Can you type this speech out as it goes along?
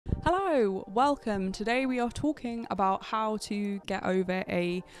Hello, welcome. Today we are talking about how to get over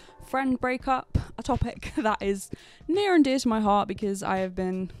a friend breakup, a topic that is near and dear to my heart because I have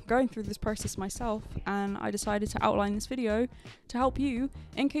been going through this process myself, and I decided to outline this video to help you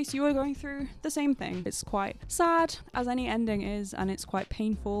in case you are going through the same thing. It's quite sad, as any ending is, and it's quite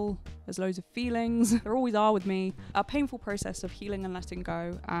painful. There's loads of feelings. There always are with me. A painful process of healing and letting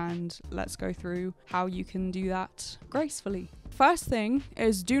go, and let's go through how you can do that gracefully. First thing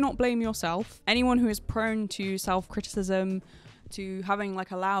is, do not blame yourself. Anyone who is prone to self-criticism, to having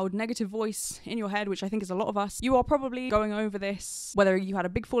like a loud negative voice in your head, which I think is a lot of us, you are probably going over this, whether you had a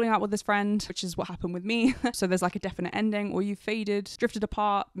big falling out with this friend, which is what happened with me. So there's like a definite ending, or you faded, drifted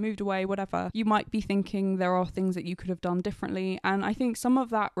apart, moved away, whatever. You might be thinking there are things that you could have done differently. And I think some of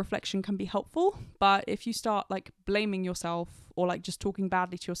that reflection can be helpful. But if you start like blaming yourself, or like just talking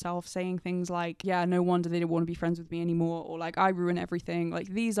badly to yourself, saying things like, yeah, no wonder they didn't want to be friends with me anymore, or like, I ruin everything. Like,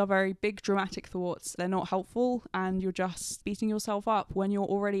 these are very big dramatic thoughts. They're not helpful, and you're just beating yourself up when you're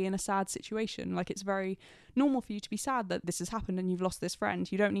already in a sad situation. Like, it's very normal for you to be sad that this has happened and you've lost this friend.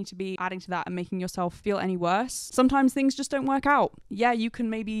 You don't need to be adding to that and making yourself feel any worse. Sometimes things just don't work out. Yeah, you can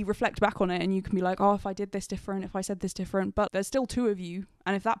maybe reflect back on it and you can be like, oh, if I did this different, if I said this different, but there's still two of you.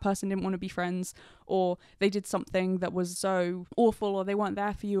 And if that person didn't want to be friends, or they did something that was so awful, or they weren't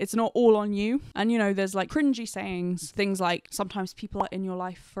there for you, it's not all on you. And you know, there's like cringy sayings, things like, sometimes people are in your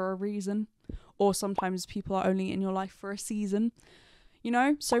life for a reason, or sometimes people are only in your life for a season. You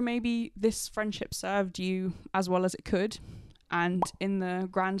know, so maybe this friendship served you as well as it could, and in the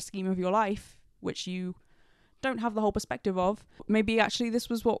grand scheme of your life, which you don't have the whole perspective of, maybe actually this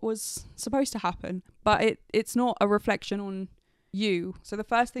was what was supposed to happen, but it's not a reflection on you. So the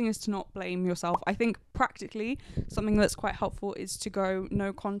first thing is to not blame yourself. I think practically something that's quite helpful is to go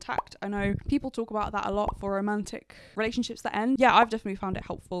no contact. I know people talk about that a lot for romantic relationships that end. Yeah, I've definitely found it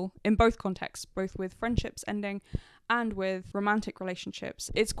helpful in both contexts, both with friendships ending and with romantic relationships.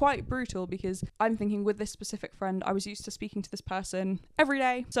 It's quite brutal because I'm thinking, with this specific friend, I was used to speaking to this person every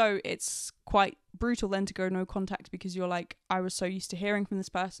day. So it's quite brutal then to go no contact, because you're like, I was so used to hearing from this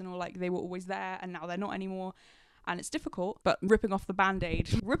person, or like they were always there and now they're not anymore. And it's difficult, but ripping off the band-aid,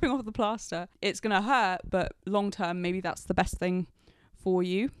 ripping off the plaster, it's gonna hurt, but long term, maybe that's the best thing for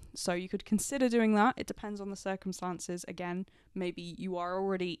you. So you could consider doing that. It depends on the circumstances. Again, maybe you are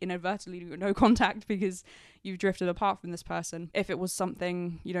already inadvertently no contact because you've drifted apart from this person. If it was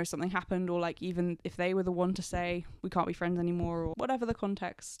something, you know, something happened, or like even if they were the one to say we can't be friends anymore, or whatever the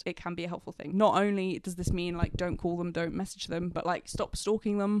context, it can be a helpful thing. Not only does this mean like don't call them, don't message them, but like stop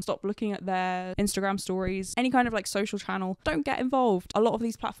stalking them, stop looking at their Instagram stories, any kind of like social channel. Don't get involved. A lot of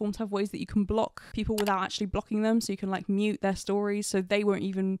these platforms have ways that you can block people without actually blocking them, so you can like mute their stories so they won't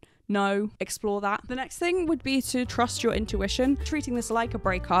even know. Explore that. The next thing would be to trust your intuition. Treating this like a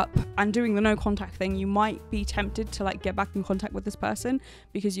breakup and doing the no contact thing, you might be tempted to like get back in contact with this person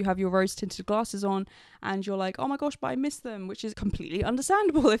because you have your rose tinted glasses on and you're like, oh my gosh, but I miss them, which is completely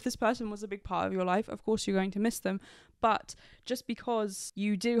understandable. If this person was a big part of your life, of course you're going to miss them. But just because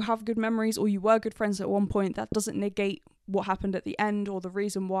you do have good memories, or you were good friends at one point, that doesn't negate what happened at the end, or the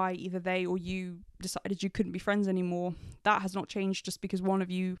reason why either they or you decided you couldn't be friends anymore. That has not changed just because one of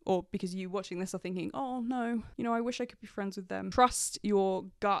you, or because you watching this, are thinking, oh no, you know, I wish I could be friends with them. Trust your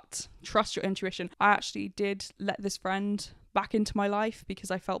gut, trust your intuition. I actually did let this friend back into my life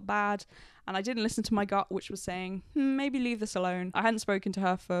because I felt bad, and I didn't listen to my gut, which was saying, maybe leave this alone. I hadn't spoken to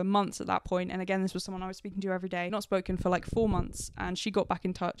her for months at that point, and again, this was someone I was speaking to every day, not spoken for like 4 months, and she got back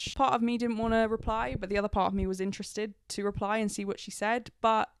in touch. Part of me didn't want to reply, but the other part of me was interested to reply and see what she said.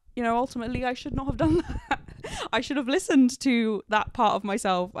 But you know, ultimately I should not have done that. I should have listened to that part of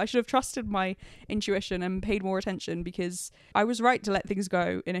myself. I should have trusted my intuition and paid more attention, because I was right to let things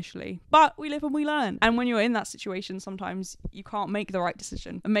go initially. But we live and we learn. And when you're in that situation, sometimes you can't make the right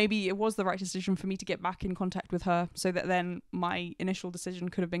decision. And maybe it was the right decision for me to get back in contact with her, so that then my initial decision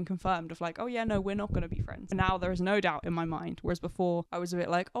could have been confirmed of like, oh yeah, no, we're not going to be friends. And now there is no doubt in my mind. Whereas before I was a bit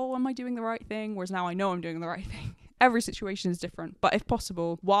like, oh, am I doing the right thing? Whereas now I know I'm doing the right thing. Every situation is different, but if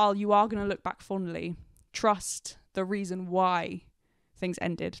possible, while you are going to look back fondly, trust the reason why things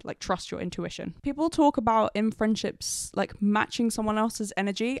ended. Like, trust your intuition. People talk about in friendships like matching someone else's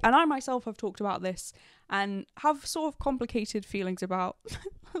energy, and I myself have talked about this and have sort of complicated feelings about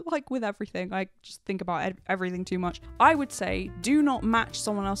like with everything. I just think about everything too much. I would say do not match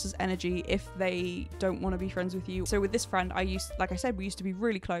someone else's energy if they don't want to be friends with you. So with this friend, like I said, we used to be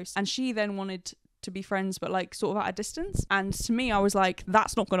really close, and she then wanted to be friends, but like sort of at a distance. And to me, I was like,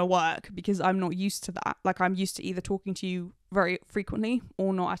 that's not gonna work, because I'm not used to that. Like, I'm used to either talking to you very frequently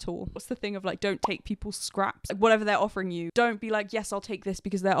or not at all. What's the thing of like, don't take people's scraps, like whatever they're offering you. Don't be like, yes, I'll take this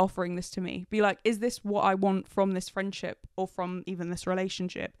because they're offering this to me. Be like, is this what I want from this friendship or from even this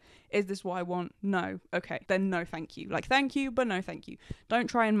relationship? Is this what I want? No. Okay, then no thank you. Like, thank you, but no thank you. Don't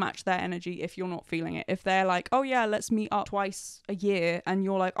try and match their energy if you're not feeling it. If they're like, oh yeah, let's meet up twice a year, and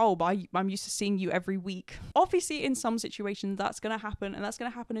you're like, oh, but I'm used to seeing you every week. Obviously in some situations that's going to happen, and that's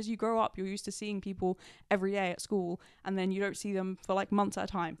going to happen as you grow up. You're used to seeing people every day at school, and then you don't see them for like months at a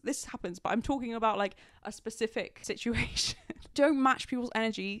time. This happens, but I'm talking about like a specific situation. Don't match people's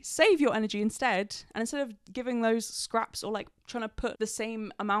energy. Save your energy instead, and instead of giving those scraps or like trying to put the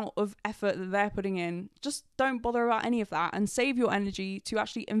same amount of effort that they're putting in, just don't bother about any of that and save your energy to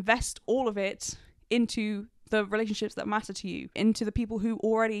actually invest all of it into the relationships that matter to you, into the people who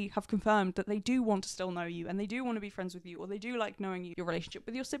already have confirmed that they do want to still know you and they do want to be friends with you, or they do like knowing you, your relationship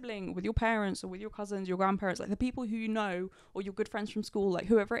with your sibling, with your parents, or with your cousins, your grandparents, like the people who you know, or your good friends from school, like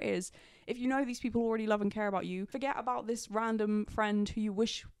whoever it is. If you know these people already love and care about you, forget about this random friend who you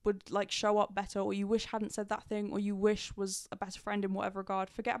wish would like show up better, or you wish hadn't said that thing, or you wish was a better friend in whatever regard.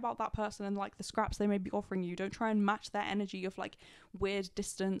 Forget about that person and like the scraps they may be offering you. Don't try and match their energy of like weird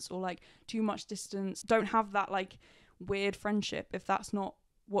distance or like too much distance. Don't have that like weird friendship if that's not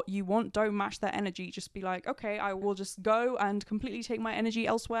what you want. Don't match their energy. Just be like, okay, I will just go and completely take my energy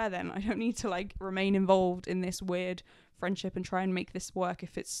elsewhere then. I don't need to like remain involved in this weird friendship and try and make this work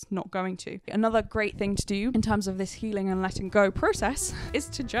if it's not going to. Another great thing to do in terms of this healing and letting go process is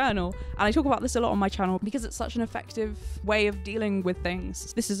to journal. And I talk about this a lot on my channel because it's such an effective way of dealing with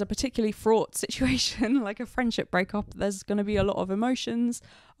things. This is a particularly fraught situation, like a friendship breakup. There's going to be a lot of emotions,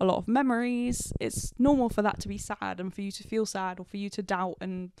 a lot of memories. It's normal for that to be sad and for you to feel sad, or for you to doubt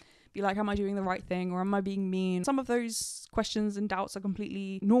and be like, am I doing the right thing, or am I being mean? Some of those questions and doubts are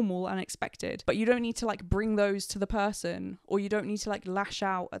completely normal and expected, but you don't need to like bring those to the person, or you don't need to like lash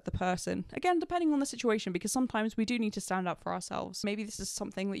out at the person. Again, depending on the situation, because sometimes we do need to stand up for ourselves. Maybe this is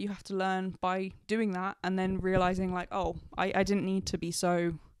something that you have to learn by doing that, and then realizing like, oh, I didn't need to be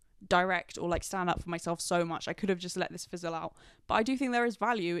so direct or like stand up for myself so much. I could have just let this fizzle out. But I do think there is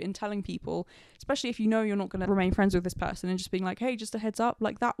value in telling people, especially if you know you're not going to remain friends with this person, and just being like, hey, just a heads up,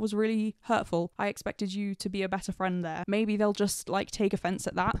 like that was really hurtful. I expected you to be a better friend there. Maybe they'll just like take offense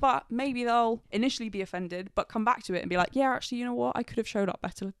at that, but maybe they'll initially be offended but come back to it and be like, yeah, actually, you know what, I could have showed up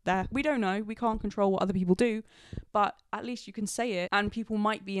better there. We don't know, we can't control what other people do, but at least you can say it, and people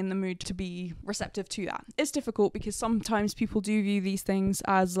might be in the mood to be receptive to that. It's difficult because sometimes people do view these things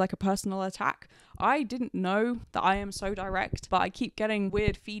as like a personal attack. I didn't know that I am so direct, but I keep getting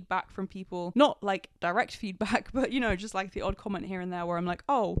weird feedback from people. Not like direct feedback, but you know, just like the odd comment here and there where I'm like,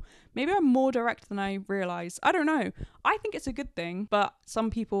 oh, maybe I'm more direct than I realize. I don't know. I think it's a good thing, but some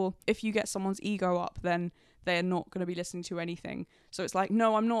people, if you get someone's ego up, then they're not going to be listening to anything. So it's like,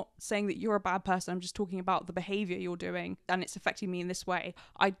 no, I'm not saying that you're a bad person. I'm just talking about the behavior you're doing and it's affecting me in this way.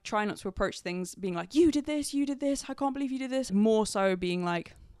 I try not to approach things being like, you did this, I can't believe you did this. More so being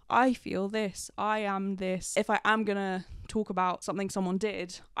like, I feel this, I am this. If I am gonna talk about something someone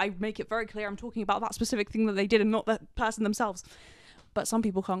did, I make it very clear I'm talking about that specific thing that they did and not the person themselves. But some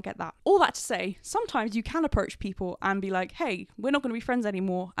people can't get that. All that to say, sometimes you can approach people and be like, hey, we're not going to be friends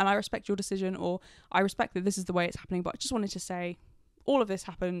anymore, and I respect your decision, or I respect that this is the way it's happening, but I just wanted to say all of this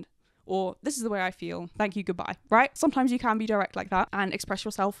happened, or this is the way I feel, thank you, goodbye, right? Sometimes you can be direct like that and express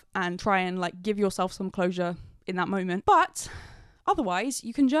yourself and try and like give yourself some closure in that moment. But otherwise,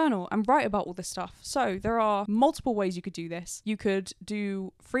 you can journal and write about all this stuff. So there are multiple ways you could do this. You could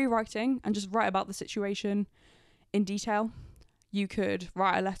do free writing and just write about the situation in detail. You could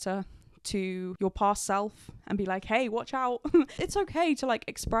write a letter to your past self and be like, hey, watch out. It's okay to like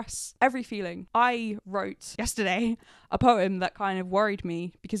express every feeling. I wrote yesterday a poem that kind of worried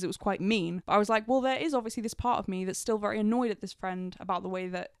me because it was quite mean. I was like, well, there is obviously this part of me that's still very annoyed at this friend about the way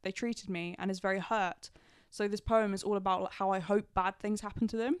that they treated me and is very hurt. So this poem is all about like, how I hope bad things happen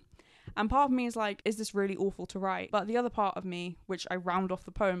to them. And part of me is like, is this really awful to write? But the other part of me, which I round off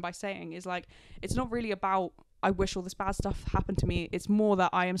the poem by saying, is like, it's not really about I wish all this bad stuff happened to me. It's more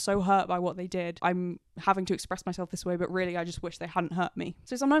that I am so hurt by what they did. I'm having to express myself this way, but really I just wish they hadn't hurt me.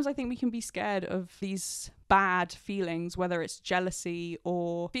 So sometimes I think we can be scared of these bad feelings, whether it's jealousy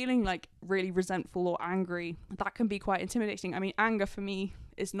or feeling like really resentful or angry. That can be quite intimidating. I mean, anger for me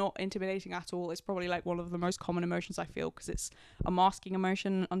It's not intimidating at all. It's probably like one of the most common emotions I feel, because it's a masking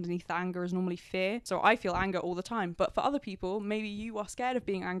emotion. Underneath the anger is normally fear. So I feel anger all the time. But for other people, maybe you are scared of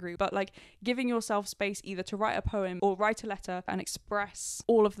being angry, but like giving yourself space either to write a poem or write a letter and express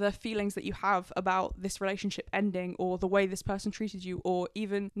all of the feelings that you have about this relationship ending, or the way this person treated you, or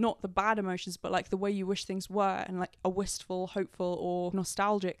even not the bad emotions, but like the way you wish things were, and like a wistful, hopeful, or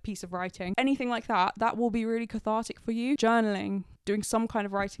nostalgic piece of writing, anything like that, that will be really cathartic for you. Journaling, doing some kind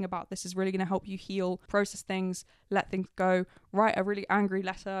of writing about this is really going to help you heal, process things, let things go. Write a really angry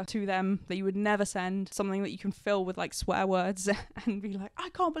letter to them that you would never send, something that you can fill with like swear words and be like, I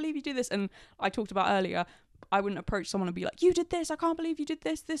can't believe you did this. And I talked about earlier, I wouldn't approach someone and be like, you did this, I can't believe you did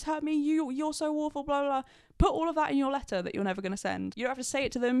this hurt me, you're so awful, blah, blah, blah. Put all of that in your letter that you're never going to send. You don't have to say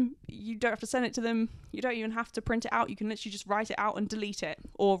it to them, you don't have to send it to them, you don't even have to print it out. You can literally just write it out and delete it,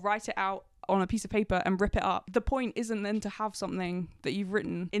 or write it out on a piece of paper and rip it up. The point isn't then to have something that you've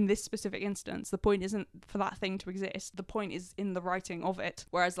written in this specific instance. The point isn't for that thing to exist. The point is in the writing of it.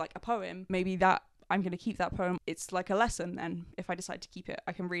 Whereas like a poem, maybe that I'm going to keep that poem. It's like a lesson then. If I decide to keep it,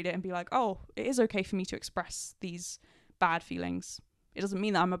 I can read it and be like, oh, it is okay for me to express these bad feelings. It doesn't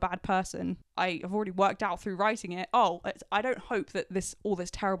mean that I'm a bad person. I have already worked out through writing it. I don't hope that all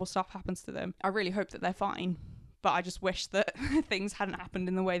this terrible stuff happens to them. I really hope that they're fine. But I just wish that things hadn't happened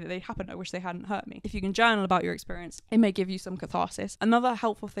in the way that they happened. I wish they hadn't hurt me. If you can journal about your experience, it may give you some catharsis. Another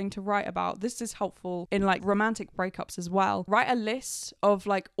helpful thing to write about, this is helpful in like romantic breakups as well. Write a list of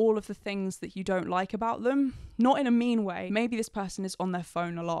like all of the things that you don't like about them. Not in a mean way. Maybe this person is on their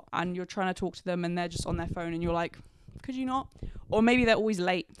phone a lot and you're trying to talk to them and they're just on their phone and you're like, could you not? Or maybe they're always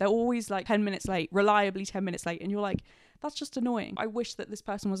late. They're always like 10 minutes late, reliably 10 minutes late. And you're like, that's just annoying. I wish that this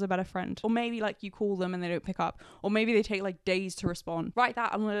person was a better friend. Or maybe like you call them and they don't pick up. Or maybe they take like days to respond. Write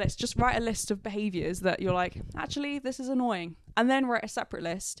that on a list. Just write a list of behaviors that you're like, actually, this is annoying. And then write a separate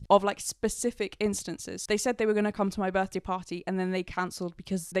list of like specific instances. They said they were going to come to my birthday party and then they cancelled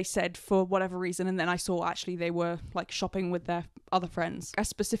because they said for whatever reason. And then I saw actually they were like shopping with their other friends. A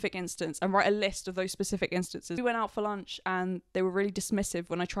specific instance, and write a list of those specific instances. We went out for lunch and they were really dismissive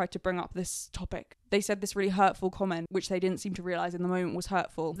when I tried to bring up this topic. They said this really hurtful comment, which they didn't seem to realize in the moment was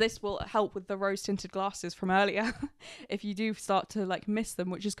hurtful. This will help with the rose tinted glasses from earlier. If you do start to like miss them,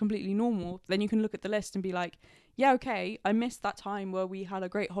 which is completely normal, then you can look at the list and be like, yeah, okay, I missed that time where we had a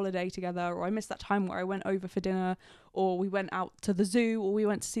great holiday together, or I missed that time where I went over for dinner, or we went out to the zoo, or we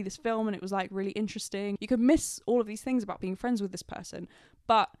went to see this film and it was like really interesting. You could miss all of these things about being friends with this person,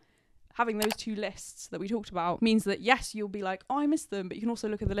 but having those two lists that we talked about means that yes, you'll be like, oh, I missed them, but you can also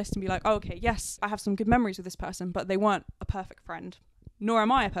look at the list and be like, oh, okay, yes, I have some good memories with this person, but they weren't a perfect friend. Nor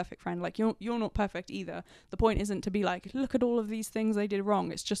am I a perfect friend. Like you're not perfect either. The point isn't to be like, look at all of these things I did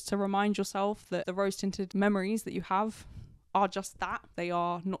wrong. It's just to remind yourself that the rose-tinted memories that you have are just that. They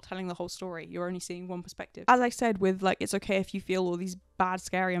are not telling the whole story. You're only seeing one perspective. As I said, with like, it's okay if you feel all these bad,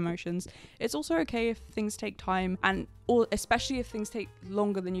 scary emotions. It's also okay if things take time, and or especially if things take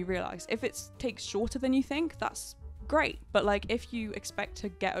longer than you realize. If it takes shorter than you think, that's great. But like, if you expect to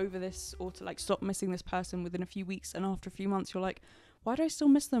get over this or to like stop missing this person within a few weeks, and after a few months you're like, why do I still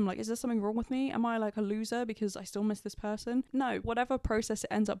miss them? Like, is there something wrong with me? Am I like a loser because I still miss this person? No, whatever process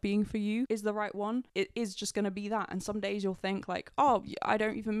it ends up being for you is the right one. It is just going to be that. And some days you'll think like, oh, I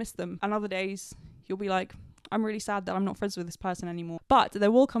don't even miss them. And other days you'll be like, I'm really sad that I'm not friends with this person anymore. But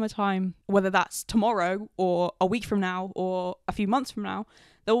there will come a time, whether that's tomorrow or a week from now or a few months from now,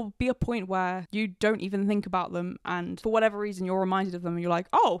 there will be a point where you don't even think about them, and for whatever reason you're reminded of them and you're like,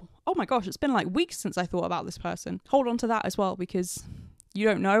 oh my gosh, it's been like weeks since I thought about this person. Hold on to that as well, because you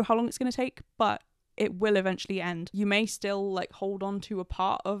don't know how long it's going to take, but it will eventually end. You may still like hold on to a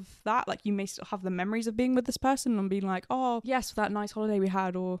part of that, like you may still have the memories of being with this person and being like, oh yes, that nice holiday we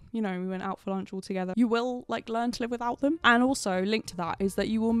had, or you know, we went out for lunch all together. You will like learn to live without them. And also linked to that is that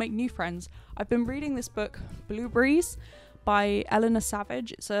you will make new friends. I've been reading this book, Blueberries, by Eleanor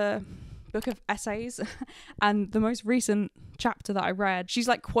Savage. It's a book of essays, and the most recent chapter that I read, she's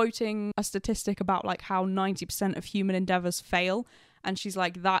like quoting a statistic about like how 90% of human endeavors fail, and she's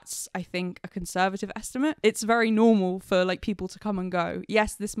like, that's, I think, a conservative estimate. It's very normal for like people to come and go.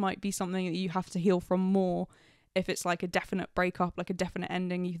 Yes, this might be something that you have to heal from more if it's like a definite breakup, like a definite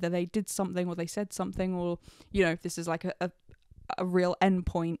ending, either they did something or they said something, or you know, if this is like a real end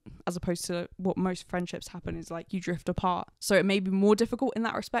point, as opposed to what most friendships happen is like you drift apart. So it may be more difficult in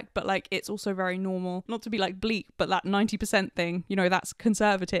that respect, but like it's also very normal, not to be like bleak, but that 90% thing, you know, that's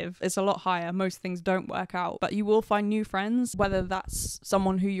conservative. It's a lot higher. Most things don't work out, but you will find new friends, whether that's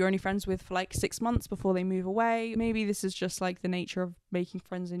someone who you're only friends with for like 6 months before they move away. Maybe this is just like the nature of making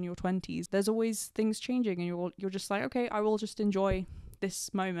friends in your 20s. There's always things changing, and you're just like, okay, I will just enjoy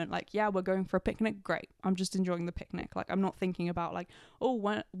this moment. Like, yeah, we're going for a picnic, great, I'm just enjoying the picnic. Like, I'm not thinking about like, oh,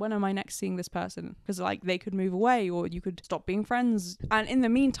 when am I next seeing this person, because like they could move away or you could stop being friends. And in the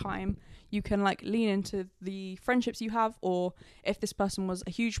meantime, you can like lean into the friendships you have, or if this person was a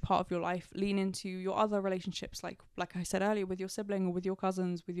huge part of your life, lean into your other relationships, like I said earlier, with your sibling or with your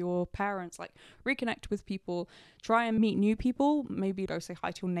cousins, with your parents. Like, reconnect with people, try and meet new people, maybe go say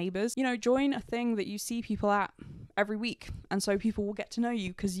hi to your neighbors, you know, join a thing that you see people at every week, and so people will get to know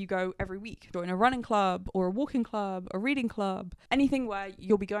you because you go every week. Join a running club or a walking club, a reading club, anything where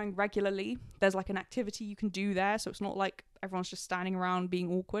you'll be going regularly. There's like an activity you can do there, so it's not like everyone's just standing around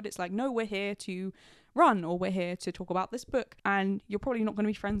being awkward. It's like, no, we're here to run, or we're here to talk about this book. And you're probably not going to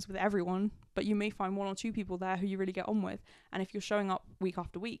be friends with everyone, but you may find 1 or 2 people there who you really get on with. And if you're showing up week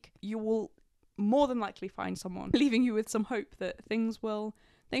after week, you will more than likely find someone, leaving you with some hope that things will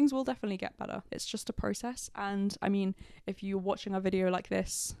definitely get better. It's just a process. And I mean, if you're watching a video like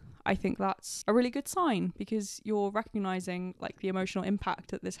this, I think that's a really good sign, because you're recognizing like the emotional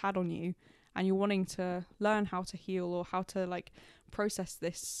impact that this had on you, and you're wanting to learn how to heal, or how to like process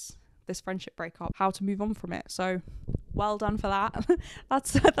this friendship breakup, how to move on from it. So well done for that.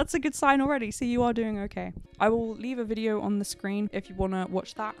 That's a good sign already. So you are doing okay. I will leave a video on the screen if you want to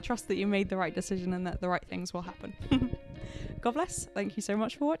watch that. Trust that you made the right decision and that the right things will happen. God bless. Thank you so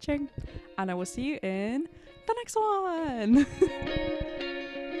much for watching, and I will see you in the next one.